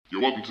Yo,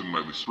 welcome to the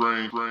Nightly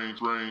Strange.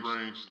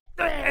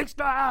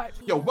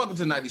 Yo, welcome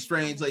to Nightly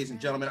Strange, ladies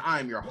and gentlemen. I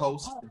am your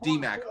host,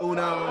 D-Mac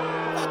Uno.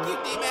 Fuck you,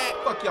 D-Mac.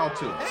 Fuck y'all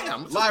too.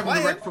 Damn, live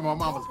and direct from my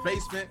mama's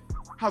basement.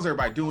 How's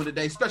everybody doing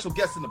today? Special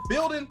guest in the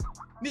building.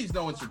 Needs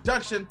no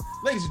introduction.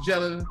 Ladies and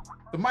gentlemen,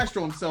 the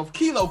maestro himself,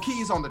 Kilo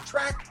Keys on the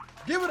track.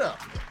 Give it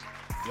up.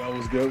 Yo,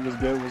 what's good?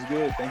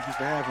 Thank you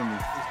for having me.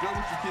 What's good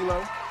with you, Kilo?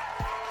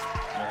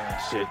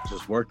 Man, shit,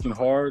 just working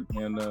hard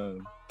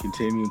and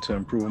continuing to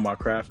improve my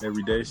craft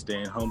every day,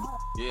 staying humble.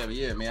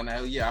 Yeah, man. I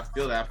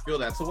feel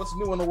that. So what's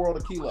new in the world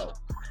of Kilo?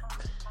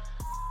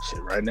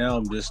 Shit, right now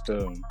I'm just,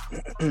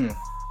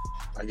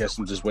 I guess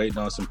I'm just waiting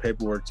on some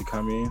paperwork to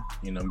come in.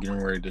 You know, I'm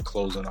getting ready to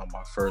close in on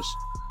my first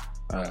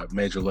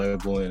major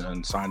label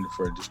and signing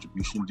for a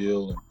distribution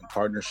deal and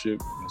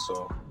partnership. And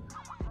so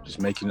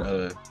just making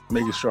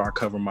sure I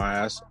cover my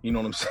ass. You know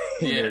what I'm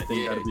saying?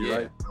 Everything gotta be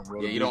right.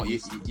 Yeah, you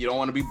don't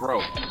want to be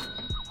broke.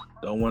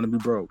 Don't want to be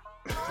broke.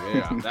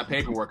 Yeah, that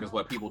paperwork is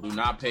what people do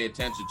not pay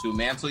attention to,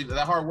 man. So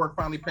that hard work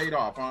finally paid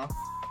off, huh?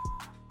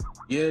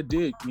 Yeah, it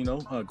did. You know,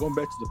 going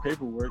back to the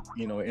paperwork,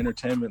 you know, an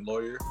entertainment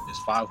lawyer is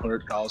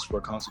 $500 for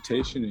a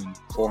consultation and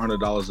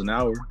 $400 an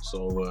hour.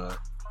 So,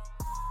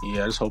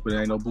 yeah, I just hope it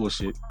ain't no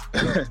bullshit.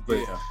 but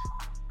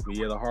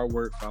yeah, the hard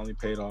work finally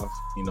paid off.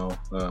 You know,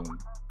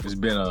 it's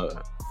been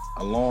a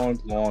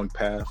long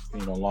path,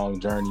 you know, long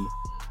journey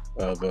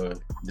of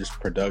this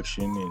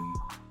production and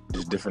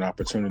just different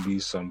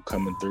opportunities, some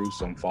coming through,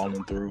 some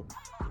falling through,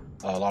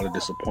 a lot of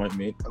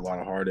disappointment, a lot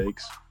of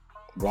heartaches,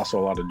 but also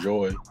a lot of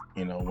joy,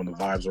 you know, when the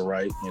vibes are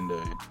right and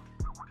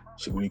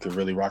when you could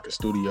really rock a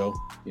studio,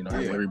 you know,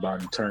 have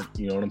everybody turn,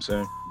 you know what I'm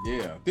saying?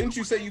 Yeah. Didn't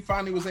you say you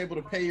finally was able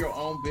to pay your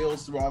own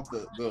bills throughout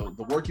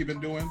the work you've been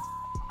doing?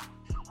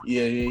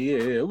 Yeah.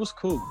 It was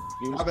cool.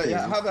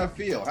 How'd that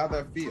feel?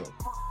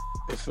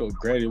 It felt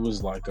great. It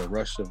was like a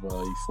rush of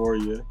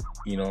euphoria.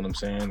 You know what I'm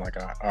saying? Like,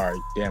 all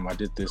right, damn, I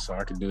did this, so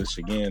I can do this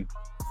again.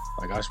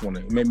 Like, I just want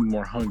to, it made me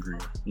more hungry.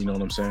 You know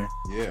what I'm saying?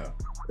 Yeah.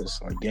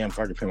 It's like, damn, if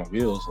I could pay my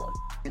bills,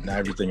 like, now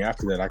everything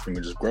after that I can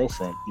just grow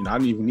from. You know, I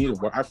didn't even need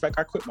to work. In fact,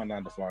 I quit my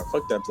 9 to 5.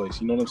 Fuck that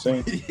place. You know what I'm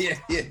saying? Yeah.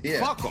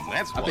 Fuck them.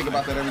 That's I think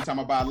about that every time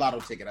I buy a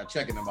lotto ticket. I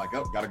check it and I'm like,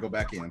 oh, gotta go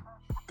back in.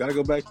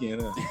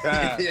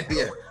 Huh?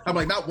 Yeah. I'm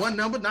like, not one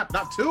number, not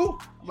two.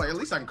 I'm like, at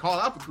least I can call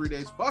out for 3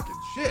 days. Fucking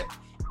shit.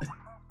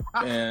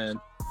 And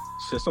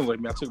shit sounds like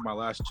me. I took my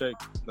last check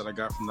that I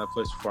got from that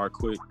place before I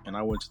quit, and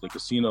I went to the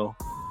casino,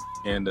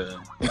 and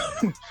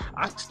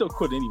I still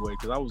quit anyway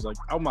because I was like,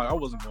 I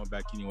wasn't going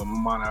back anyway. My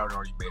mind had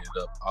already made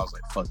it up. I was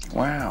like, fuck it.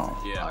 Wow.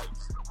 Yeah. Like,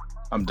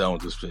 I'm done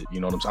with this shit.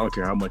 You know what I'm saying? I don't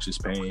care how much it's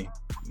paying,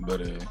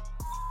 but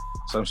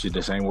some shit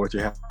just ain't worth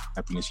your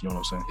happiness. You know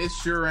what I'm saying? It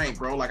sure ain't,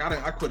 bro. Like,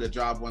 I quit a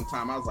job one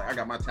time. I was like, I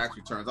got my tax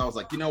returns. I was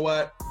like, you know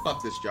what?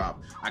 Fuck this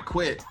job. I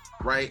quit,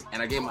 right?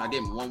 And I gave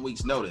him 1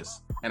 week's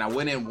notice. And I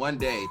went in one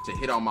day to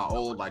hit on my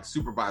old, like,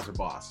 supervisor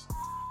boss.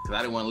 Because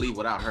I didn't want to leave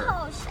without her.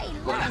 Oh, say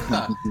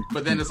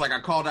but then it's like I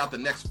called out the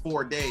next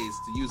 4 days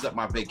to use up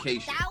my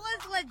vacation. that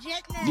was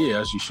legitness. Yeah,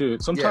 as you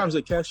should. Sometimes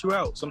they cash you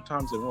out.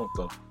 Sometimes they won't,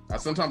 though.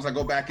 Sometimes I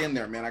go back in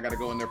there, man. I got to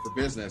go in there for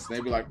business. And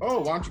they be like, oh,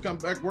 why don't you come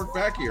back, work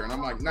back here? And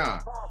I'm like, nah.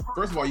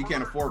 First of all, you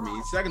can't afford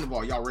me. Second of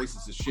all, y'all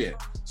racist as shit.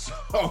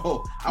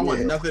 So I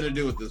want nothing to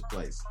do with this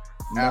place.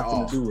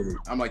 Nothing to do with it.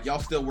 I'm like, y'all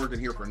still working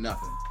here for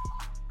nothing.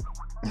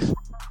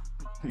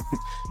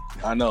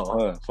 I know,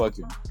 huh? Fuck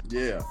him.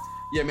 Yeah,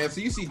 man. So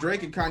you see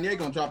Drake and Kanye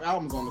gonna drop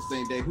albums on the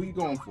same day. Who you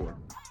going for?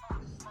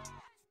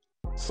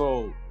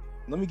 So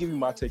let me give you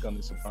my take on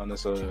this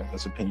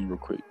opinion real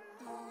quick.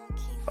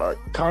 All right,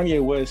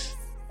 Kanye West.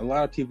 A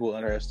lot of people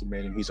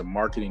underestimate him. He's a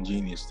marketing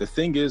genius. The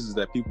thing is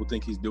that people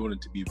think he's doing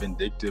it to be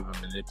vindictive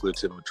and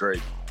manipulative of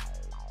Drake,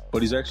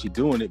 but he's actually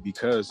doing it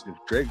because if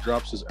Drake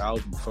drops his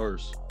album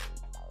first,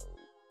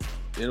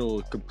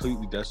 it'll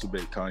completely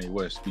decimate Kanye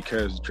West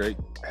because Drake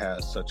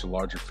has such a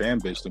larger fan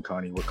base than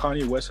Kanye. Well,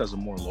 Kanye West has a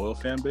more loyal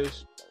fan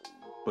base,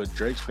 but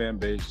Drake's fan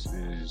base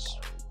is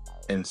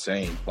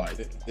insane. Like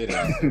it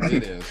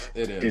is.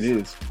 It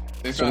is.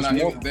 They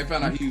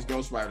found out he used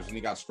ghostwriters and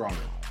he got stronger.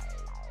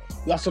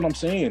 That's what I'm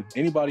saying.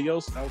 Anybody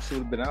else should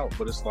have been out,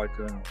 but it's like,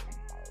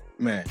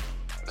 man,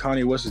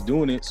 Kanye West is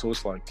doing it, so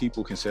it's like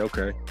people can say,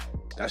 okay,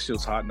 that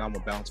shit's hot, now I'm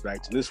gonna bounce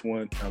back to this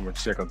one. I'm gonna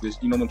check out this.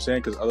 You know what I'm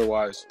saying? Because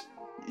otherwise,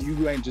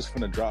 you ain't just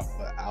gonna drop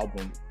an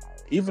album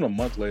even a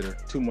month later,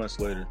 2 months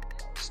later.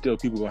 Still,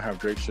 people gonna have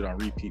Drake shit on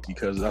repeat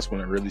because that's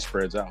when it really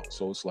spreads out.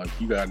 So it's like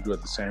you gotta do it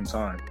at the same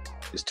time.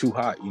 It's too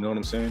hot. You know what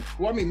I'm saying?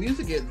 Well, I mean,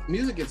 music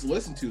gets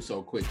listened to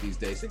so quick these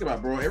days. Think about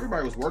it, bro.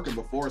 Everybody was working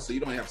before, so you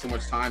don't have so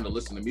much time to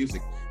listen to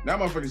music. Now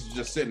motherfuckers are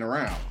just sitting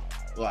around.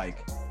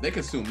 Like, they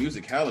consume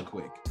music hella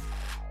quick.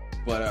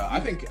 But I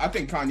think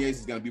Kanye's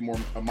is gonna be more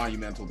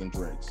monumental than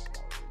Drake's.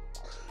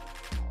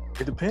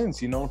 It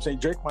depends. You know what I'm saying?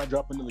 Drake might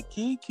drop another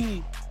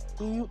Kiki.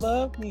 Do you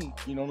love me?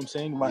 You know what I'm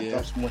saying? He might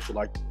drop some more shit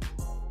like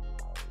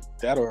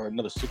that or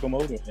another Sicko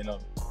Mode.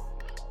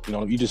 You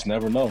know, you just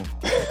never know.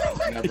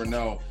 You never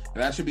know.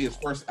 And that should be his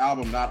first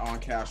album not on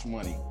Cash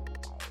Money.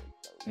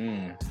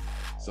 Mm.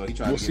 So he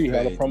tried We'll to get see paid.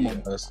 how the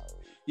promo does.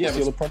 Yeah,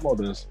 see the promo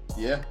this.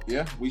 Yeah.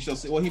 We shall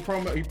see. Well, he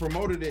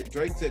promoted it.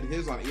 Drake said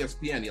his on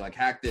ESPN. He like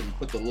hacked it and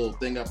put the little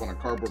thing up on a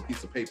cardboard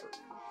piece of paper.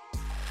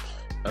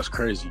 That's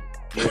crazy.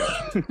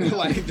 Yeah.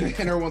 Like, and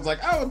everyone's like,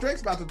 "Oh,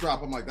 Drake's about to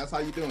drop." I'm like, "That's how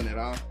you doing it,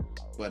 huh?"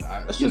 But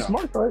that's just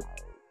smart, right?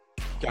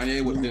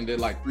 Kanye did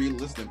like 3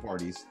 listening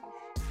parties.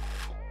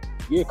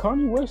 Yeah,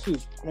 Kanye West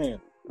is, man,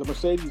 the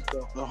Mercedes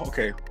stuff. Oh,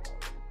 okay.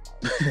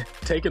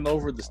 Taking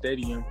over the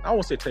stadium. I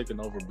won't say taking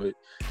over, but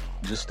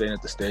just staying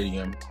at the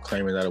stadium,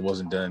 claiming that it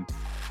wasn't done.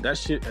 That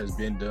shit has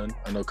been done.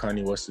 I know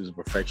Kanye West is a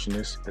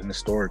perfectionist, and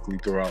historically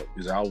throughout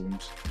his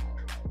albums,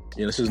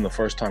 this isn't the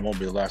first time, won't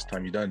be the last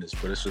time you've done this,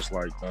 but it's just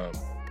like,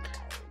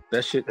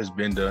 that shit has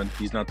been done.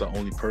 He's not the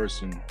only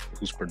person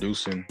who's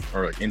producing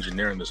or like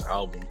engineering this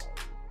album.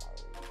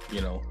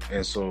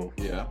 And so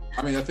yeah,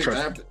 I mean, I think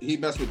after he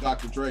messed with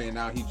Dr. Dre, and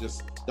now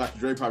Dr.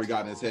 Dre probably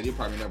got in his head. He'll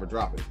probably never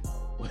drop it.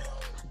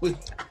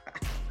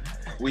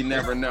 We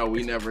never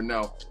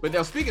know. But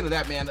now, speaking of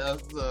that, man,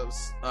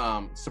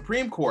 the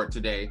Supreme Court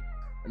today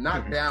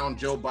knocked down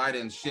Joe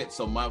Biden's shit,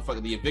 so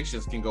motherfucker, the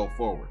evictions can go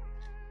forward.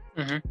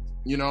 Mm-hmm.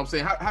 You know what I'm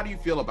saying? How do you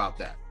feel about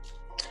that?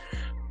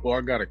 Well,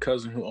 I got a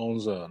cousin who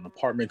owns an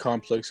apartment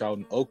complex out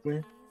in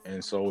Oakland.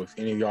 And so if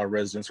any of y'all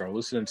residents are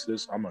listening to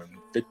this, I'm going to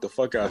evict the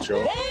fuck out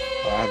y'all.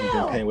 I haven't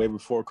been paying way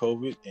before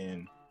COVID,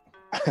 and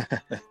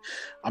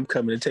I'm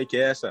coming to take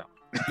your ass out.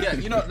 Yeah,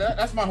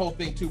 that's my whole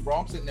thing too, bro.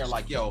 I'm sitting there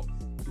like, yo,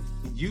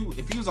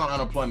 if you was on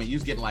unemployment, you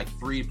was getting like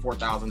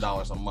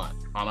 $3,000-$4,000 a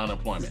month on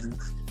unemployment.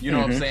 You know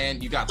what I'm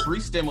saying? You got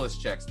 3 stimulus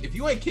checks. If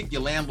you ain't kick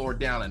your landlord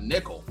down a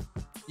nickel,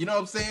 you know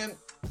what I'm saying?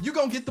 You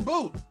gonna get the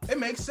boot. It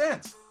makes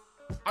sense.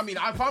 I mean,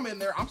 if I'm in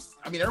there,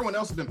 everyone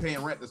else has been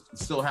paying rent that's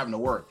still having to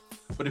work.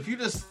 But if you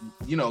just,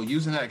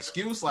 using that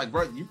excuse, like,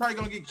 bro, you're probably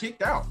going to get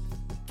kicked out.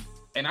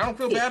 And I don't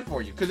feel bad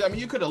for you. Because,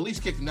 you could at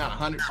least kick them down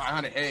 100,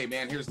 500. Hey,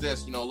 man, here's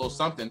this, a little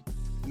something. You know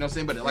what I'm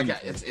saying? But, like,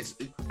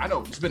 I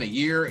know it's been a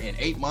year and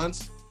 8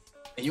 months,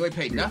 and you ain't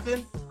paid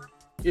nothing?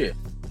 Yeah.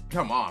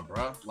 Come on,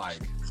 bro. Like.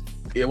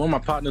 Yeah, one of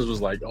my partners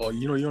was like, oh,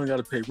 you don't got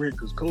to pay rent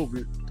because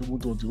COVID.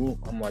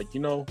 I'm like,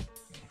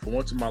 for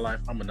once in my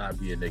life, I'm gonna not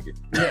be a nigga.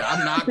 Yeah,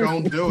 I'm not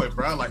gonna do it,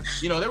 bro. Like,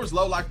 there was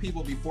low life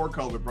people before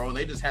COVID, bro, and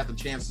they just had the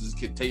chance to just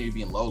continue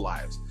being low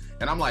lives.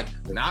 And I'm like,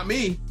 not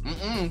me.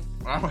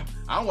 I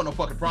don't want no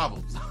fucking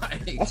problems.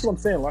 That's what I'm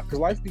saying. Like, cause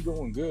life be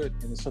going good,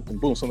 and then something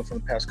from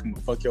the past come to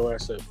fuck your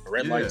ass up. A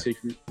red light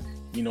ticket.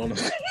 You know what I'm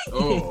saying?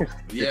 Oh,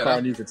 yeah. Your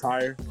car needs a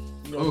tire.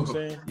 You know what I'm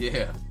saying?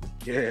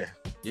 Yeah.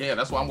 Yeah,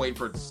 that's why I'm waiting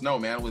for it to snow,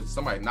 man. With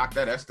somebody knock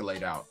that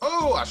Escalade out.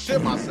 Oh, I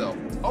shit myself.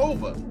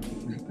 Over.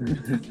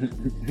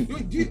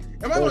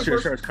 Am I the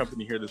insurance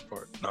company hear this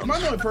part? No, am I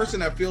the only person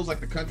that feels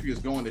like the country is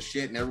going to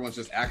shit and everyone's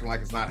just acting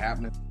like it's not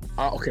happening?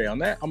 Okay, on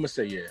that, I'm gonna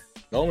say yeah.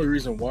 The only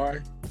reason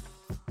why,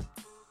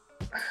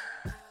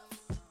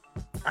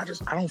 I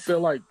don't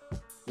feel like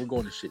we're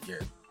going to shit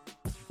yet.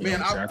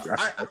 Man, I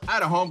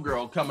had a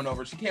homegirl coming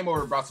over. She came over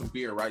and brought some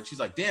beer, right? She's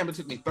like, damn, it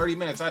took me 30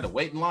 minutes. I had to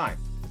wait in line.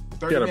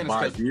 30 minutes.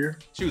 Buy beer?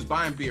 She was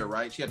buying beer,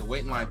 right? She had to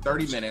wait in line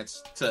 30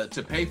 minutes to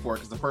pay for it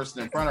because the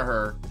person in front of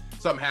her,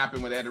 something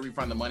happened where they had to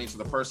refund the money. So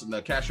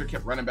the cashier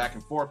kept running back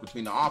and forth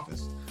between the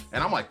office.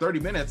 And I'm like, 30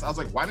 minutes? I was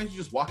like, why didn't you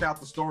just walk out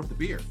the store with the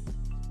beer?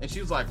 And she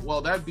was like,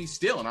 well, that'd be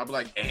still. And I'd be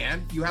like,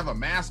 and you have a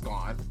mask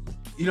on.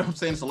 You know what I'm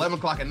saying? It's 11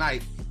 o'clock at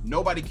night.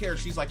 Nobody cares.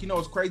 She's like,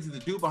 it's crazy. The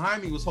dude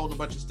behind me was holding a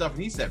bunch of stuff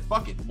and he said,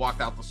 fuck it,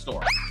 walked out the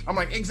store. I'm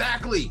like,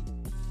 exactly.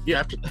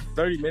 Yeah, after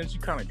 30 minutes, you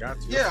kind of got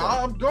to. Yeah,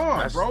 I'm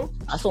gone, bro.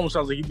 That almost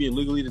sounds like you'd be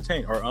illegally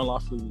detained or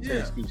unlawfully detained,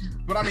 excuse me.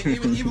 But I mean,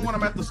 even when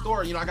I'm at the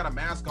store, I got a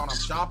mask on, I'm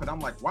shopping, I'm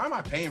like, why am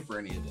I paying for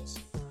any of this?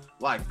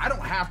 Like, I don't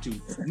have to.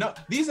 No,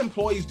 these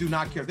employees do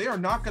not care. They are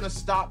not going to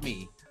stop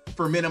me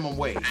for minimum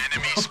wage.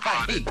 Enemy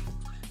spotted.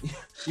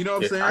 You know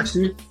what I'm saying?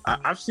 Actually,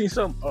 I've seen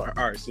some. All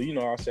right, so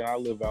I'll say I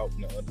live out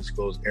in an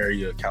undisclosed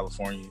area of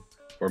California,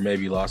 or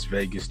maybe Las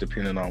Vegas,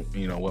 depending on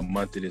what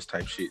month it is,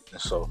 type shit. And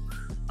so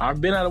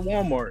I've been at a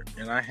Walmart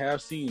and I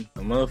have seen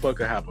a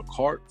motherfucker have a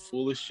cart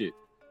full of shit.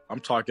 I'm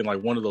talking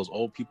like one of those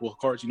old people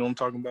carts. You know what I'm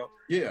talking about?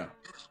 Yeah.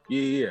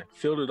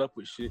 Filled it up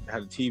with shit.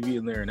 Had a TV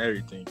in there and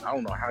everything. I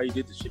don't know how he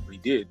did this shit, but he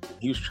did.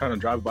 He was trying to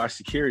drive by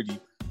security.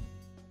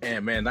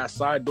 And man, that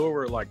side door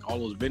where like all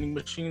those vending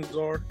machines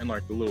are and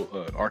like the little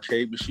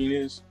arcade machine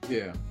is.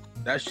 Yeah.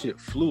 That shit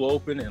flew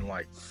open and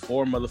like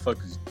 4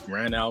 motherfuckers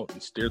ran out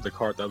and steered the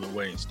cart the other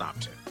way and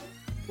stopped him.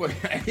 Well,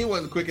 he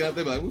wasn't quick enough.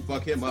 They were like, we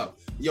fuck him up.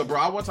 Yo,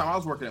 bro, one time I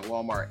was working at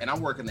Walmart and I'm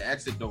working the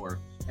exit door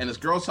and this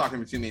girl's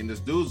talking to me and this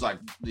dude's like,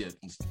 this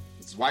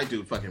white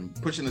dude fucking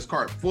pushing this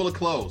cart full of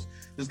clothes.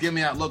 Just give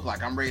me that look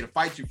like I'm ready to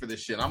fight you for this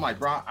shit. I'm like,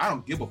 bro, I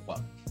don't give a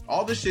fuck.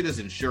 All this shit is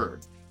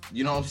insured.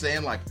 You know what I'm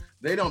saying? Like,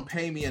 they don't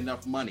pay me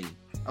enough money.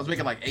 I was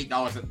making like $8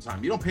 at the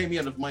time. You don't pay me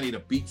enough money to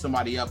beat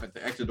somebody up at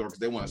the exit door because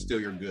they want to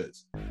steal your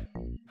goods.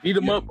 Beat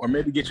them up or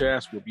maybe get your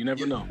ass whooped. You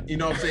never know. You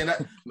know what I'm saying?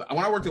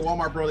 When I worked at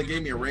Walmart, bro, they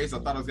gave me a raise. I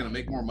thought I was going to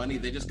make more money.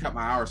 They just cut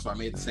my hours, so I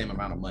made the same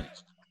amount of money.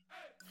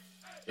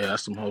 Yeah,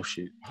 that's some whole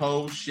shit.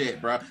 Whole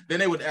shit, bro. Then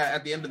they would,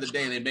 at the end of the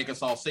day, they'd make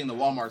us all sing the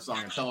Walmart song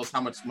and tell us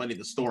how much money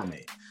the store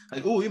made.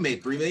 Like, ooh, we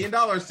made $3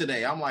 million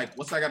today. I'm like,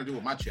 what's that got to do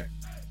with my check?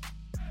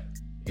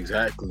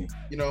 Exactly.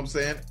 You know what I'm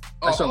saying?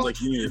 That sounds like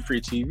you need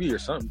free TV or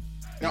something.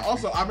 Now,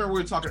 also, I remember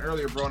we were talking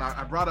earlier, bro, and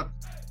I brought up,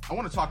 I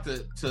want to talk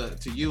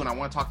to you, and I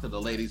want to talk to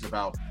the ladies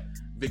about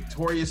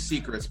Victoria's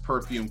Secret's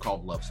perfume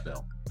called Love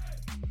Spell.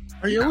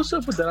 Oh, yeah, what's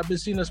up with that? I've been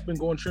seeing that's been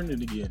going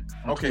trending again.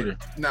 Okay, Twitter.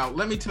 now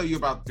let me tell you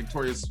about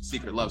Victoria's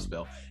Secret Love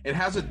Spell. It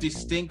has a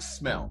distinct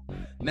smell.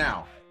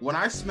 Now, when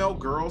I smell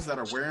girls that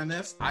are wearing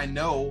this, I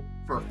know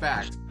for a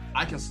fact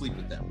I can sleep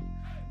with them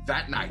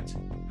that night.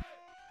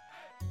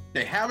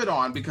 They have it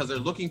on because they're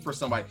looking for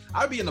somebody.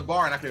 I'd be in the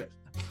bar and I could,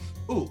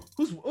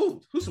 who's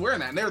wearing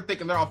that? And they're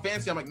thinking they're all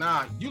fancy. I'm like,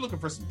 nah, you looking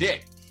for some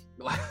dick.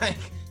 Like,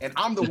 and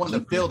I'm the one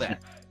to feel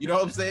that. You know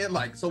what I'm saying?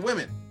 Like, so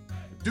women,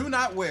 do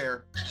not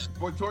wear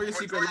Victoria's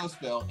Secret Love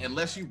Spell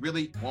unless you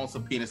really want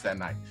some penis that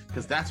night,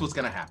 because that's what's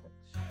gonna happen.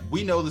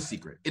 We know the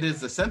secret. It is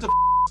the scent of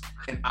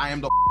and I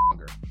am the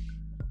hunger.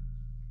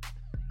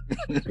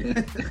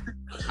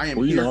 I am.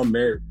 Well, you here. know,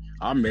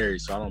 I'm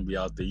married, so I don't be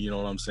out there. You know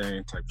what I'm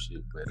saying? Type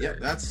shit. But, Yeah,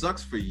 that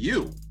sucks for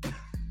you.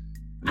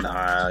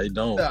 Nah, it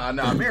don't.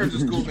 Nah, marriage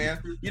is cool,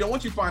 man. You know,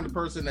 once you find the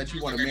person that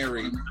you want to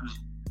marry,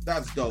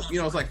 that's dope. You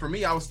know, it's like for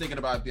me, I was thinking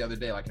about it the other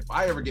day. Like, if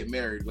I ever get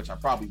married, which I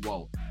probably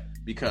won't,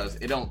 because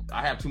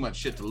I have too much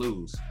shit to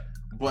lose.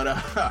 But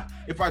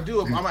if I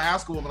do, I'm gonna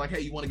ask a woman like,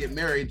 "Hey, you want to get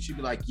married?" She'd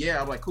be like,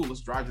 "Yeah." I'm like, "Cool,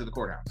 let's drive to the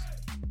courthouse."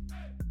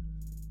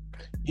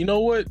 You know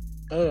what?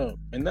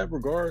 In that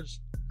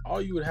regards,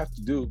 all you would have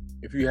to do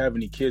if you have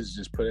any kids is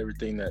just put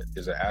everything that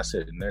is an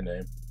asset in their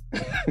name.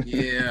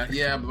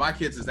 yeah, but my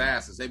kids is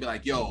asses. They be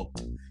like, "Yo,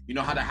 you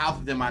know how the house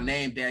is in my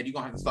name, Dad? You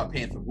gonna have to start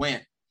paying for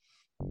rent."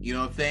 You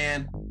know what I'm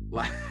saying?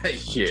 Like,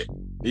 shit.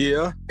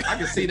 Yeah, I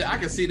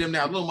can see them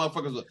now. Little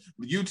motherfuckers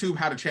with YouTube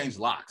how to change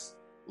locks.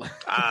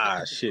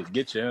 Shit,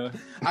 get you.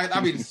 I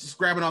be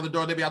scrabbing on the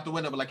door. They be out the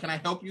window, but like, "Can I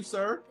help you,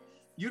 sir?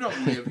 You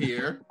don't live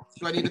here.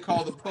 Do I need to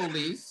call the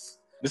police?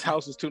 This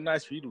house is too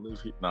nice for you to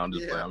live here." No, I'm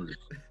just playing. I'm just...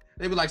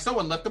 They be like,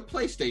 "Someone left the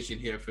PlayStation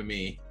here for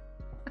me."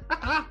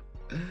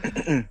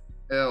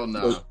 Hell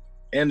no.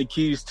 And the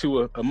keys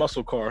to a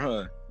muscle car,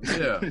 huh?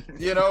 Yeah.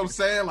 You know what I'm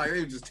saying? Like,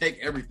 they would just take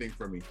everything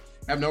from me.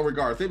 Have no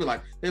regards. They be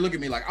like, they look at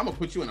me like, "I'm gonna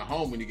put you in a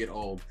home when you get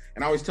old."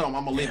 And I always tell them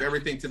I'm gonna leave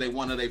everything to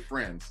one of their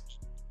friends.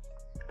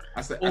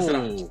 I said,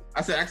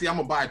 actually, I'm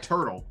gonna buy a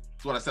turtle.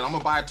 That's what I said. I'm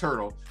gonna buy a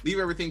turtle, leave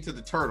everything to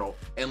the turtle,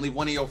 and leave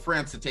one of your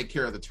friends to take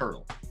care of the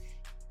turtle.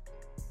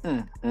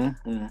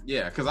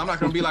 Yeah, because I'm not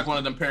gonna be like one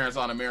of them parents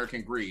on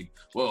American Greed.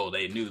 Whoa,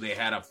 they knew they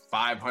had a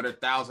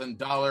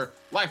 $500,000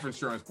 life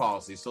insurance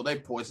policy, so they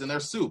poisoned their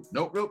soup.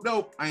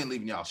 Nope. I ain't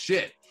leaving y'all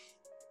shit.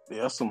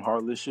 Yeah, that's some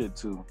heartless shit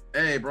too.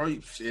 Hey, bro,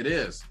 it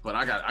is, but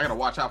I gotta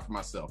watch out for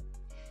myself.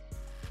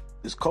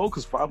 It's cold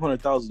because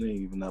 500,000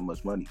 ain't even that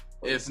much money.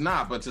 It's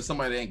not, but to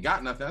somebody that ain't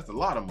got nothing, that's a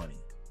lot of money.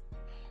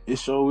 It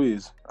sure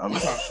is. I mean,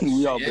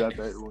 we all got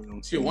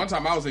that. Shit, one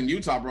time I was in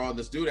Utah, bro.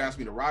 This dude asked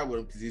me to ride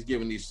with him because he's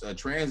giving these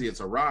transients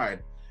a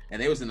ride,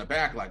 and they was in the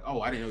back like, "Oh,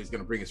 I didn't know he was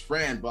gonna bring his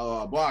friend, blah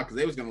blah blah," because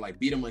they was gonna like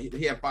beat him.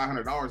 He had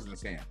 $500 in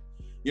his hand.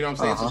 You know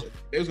what I'm saying? So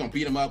they was gonna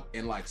beat him up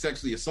and like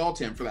sexually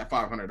assault him for that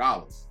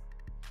 $500.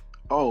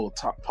 Oh,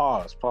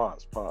 pause.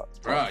 Bro,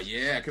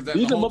 yeah, because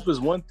beating him up is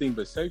one thing,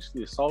 but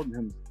sexually assaulting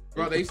him.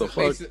 Bro, they used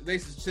to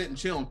sit and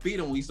chill and feed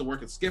him. We used to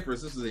work at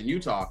Skipper's. This is in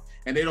Utah,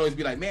 and they'd always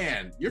be like,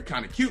 "Man, you're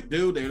kind of cute,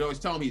 dude." They'd always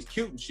tell him he's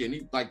cute and shit, and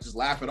he'd like just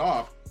laugh it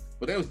off.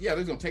 But they're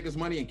gonna take his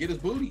money and get his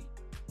booty.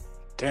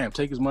 Damn,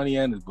 take his money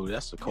and his booty.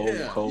 That's a cold.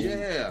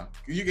 Yeah.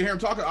 You can hear him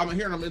talking. I'm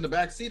hearing him in the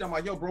back seat. I'm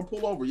like, "Yo, bro,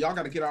 pull over. Y'all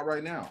got to get out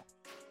right now."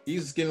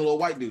 He's a skinny little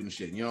white dude and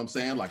shit. You know what I'm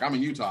saying? Like, I'm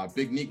in Utah,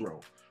 big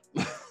Negro.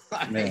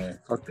 Man,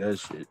 fuck that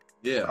shit.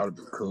 Yeah, that would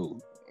be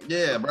cool.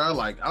 Yeah, bro.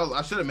 Like,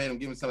 I should have made him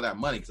give me some of that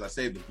money because I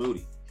saved the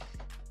booty.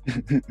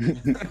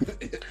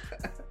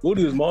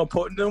 Booty is more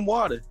important than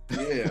water.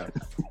 Yeah.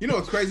 You know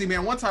what's crazy,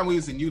 man? One time we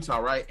was in Utah,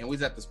 right? And we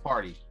was at this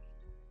party.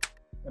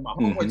 And my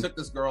homeboy took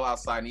this girl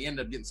outside and he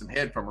ended up getting some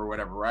head from her or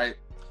whatever, right?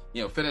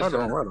 You know, finished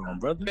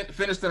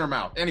in her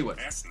mouth. Anyway,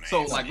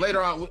 so like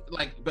later on,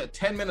 but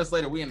 10 minutes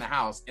later, we in the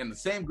house and the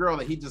same girl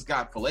that he just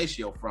got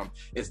fellatio from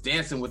is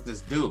dancing with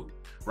this dude,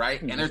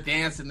 right? And they're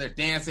dancing,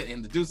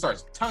 and the dude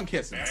starts tongue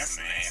kissing her,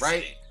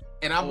 right?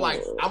 And I'm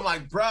like,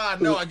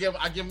 bruh, no, I give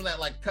him that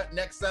like cut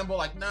neck symbol,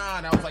 like, nah.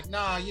 And I was like,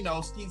 nah, you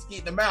know, skeet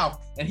in the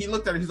mouth. And he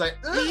looked at her, he's like,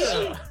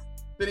 ugh.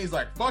 Then he's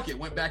like, fuck it,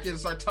 went back in and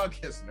started tongue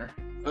kissing her.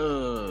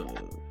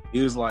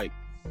 He was like,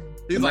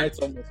 night's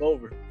almost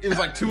over. It was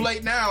like, too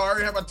late now. I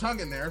already have my tongue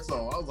in there. So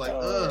I was like,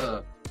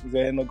 ugh.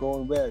 There ain't no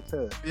going back,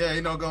 huh? Yeah,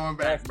 ain't no going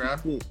back, bro.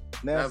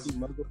 Nasty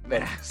motherfucker.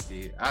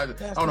 Nasty. I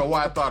don't know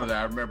why I thought of that.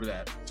 I remember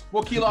that.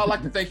 Well, Kilo, I'd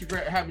like to thank you for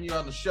having you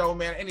on the show,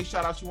 man. Any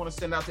shout outs you want to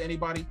send out to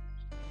anybody?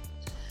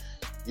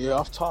 Yeah,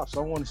 off top.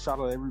 So I want to shout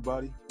out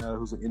everybody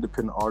who's an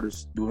independent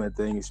artist doing that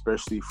thing,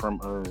 especially from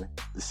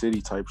the city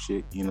type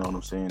shit. You know what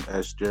I'm saying?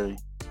 Ask Jerry,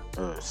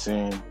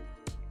 Sam,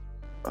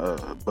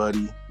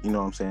 Buddy. You know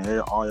what I'm saying?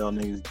 All y'all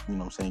niggas. You know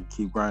what I'm saying?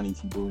 Keep grinding,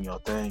 keep doing your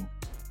thing.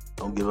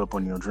 Don't give up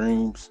on your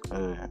dreams.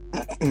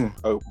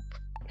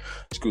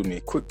 Excuse me.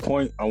 A quick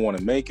point I want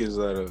to make is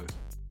that,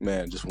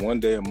 man, just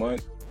one day a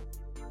month,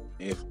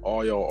 if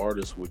all y'all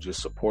artists would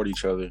just support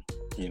each other,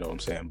 you know what I'm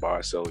saying? Buy,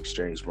 sell,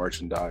 exchange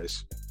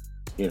merchandise.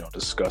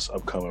 discuss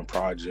upcoming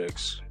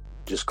projects,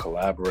 just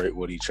collaborate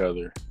with each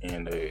other,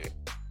 and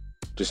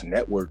just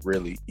network,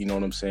 really. You know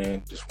what I'm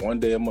saying? Just one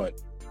day a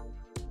month.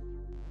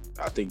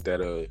 I think that,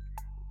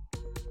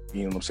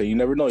 you know what I'm saying? You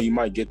never know. You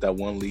might get that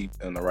one lead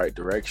in the right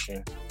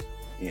direction.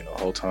 The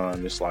whole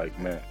time it's like,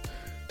 man,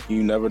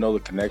 you never know the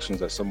connections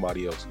that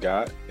somebody else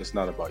got. It's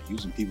not about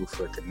using people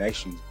for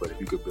connections, but if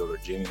you could build a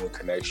genuine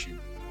connection,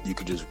 you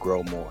could just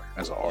grow more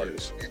as an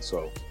artist. And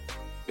so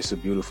it's a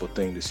beautiful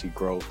thing to see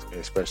growth,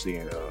 especially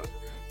in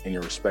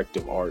your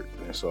respective art.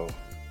 And so,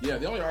 yeah,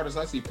 the only artist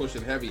I see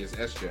pushing heavy is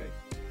SJ.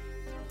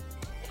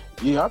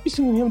 Yeah, I've been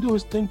seeing him do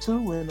his thing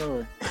too,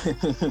 and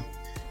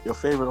your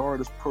favorite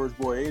artist, Purge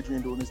Boy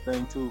Adrian, doing his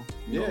thing too.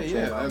 Yeah.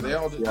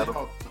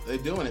 They're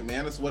doing it,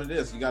 man. That's what it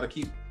is. You got to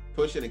keep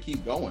pushing and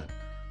keep going.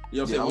 I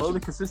love the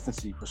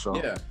consistency for sure.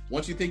 Yeah,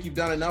 once you think you've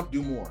done enough,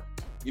 do more.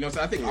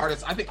 So I think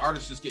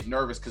artists just get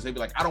nervous because they be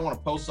like, I don't want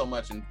to post so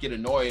much and get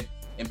annoyed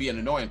and be an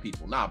annoying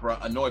people. Nah, bro,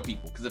 annoy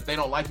people, because if they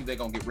don't like you, they're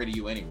gonna get rid of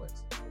you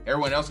anyways.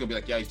 Everyone else gonna be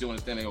like, yeah, he's doing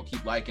his thing. They're gonna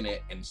keep liking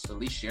it and at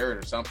least share it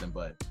or something.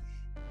 But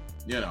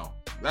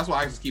that's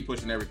why I just keep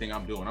pushing everything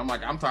I'm doing. I'm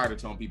like, I'm tired of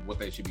telling people what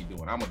they should be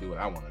doing. I'm gonna do what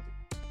I want to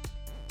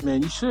do.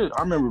 Man, you should.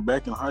 I remember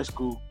back in high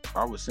school,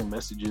 I would send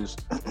messages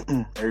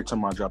every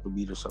time I drop a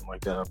beat or something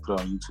like that. I put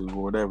it on YouTube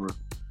or whatever,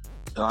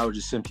 and I would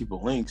just send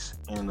people links.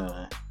 And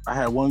I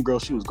had one girl,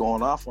 she was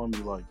going off on me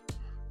like,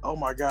 "Oh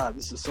my God,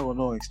 this is so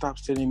annoying! Stop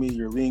sending me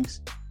your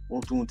links,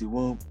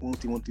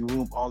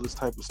 all this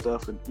type of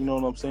stuff." And you know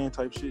what I'm saying,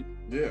 type shit.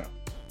 Yeah.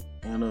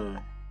 And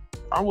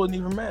I wasn't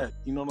even mad.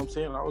 You know what I'm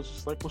saying? I was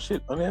just like, well,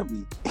 shit, unadd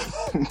me.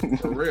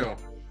 For real.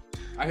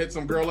 I hit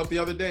some girl up the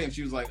other day and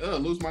she was like,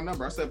 lose my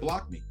number. I said,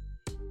 block me.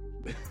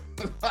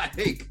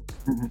 Like,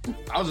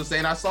 I was just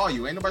saying I saw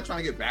you. Ain't nobody trying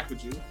to get back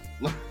with you.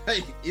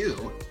 Like,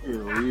 ew.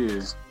 Ew, he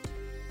is.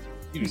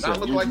 You do not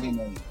look like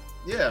me.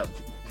 Yeah.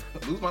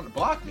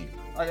 Block me.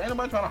 Like, ain't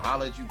nobody trying to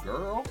holler at you,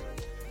 girl.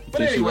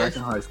 But anyway,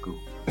 in high school.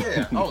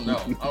 Yeah. Oh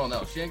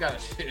no. She ain't got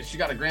she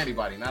got a granny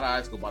body, not a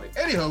high school body.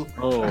 Anywho.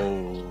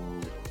 Oh.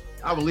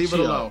 I will leave it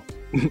alone.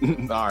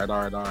 All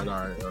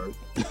right.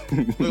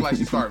 Look like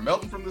she started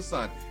melting from the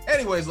sun.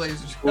 Anyways,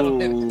 ladies and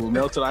gentlemen. Oh,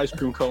 melted ice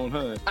cream cone,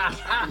 huh?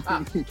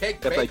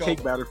 Cake That's like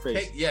cake batter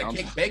face.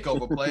 Cake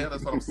bake-over player.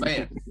 That's what I'm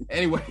saying.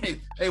 Anyways,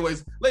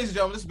 ladies and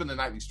gentlemen, this has been the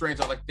Nightly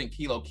Strange. I'd like to thank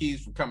Kilo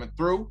Keys for coming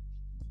through.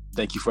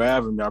 Thank you for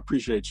having me. I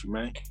appreciate you,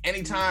 man.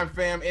 Anytime,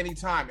 fam,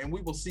 anytime. And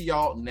we will see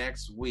y'all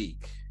next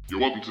week.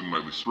 You're welcome to the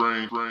Nightly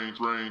Strange.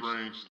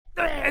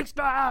 Thanks,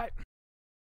 God.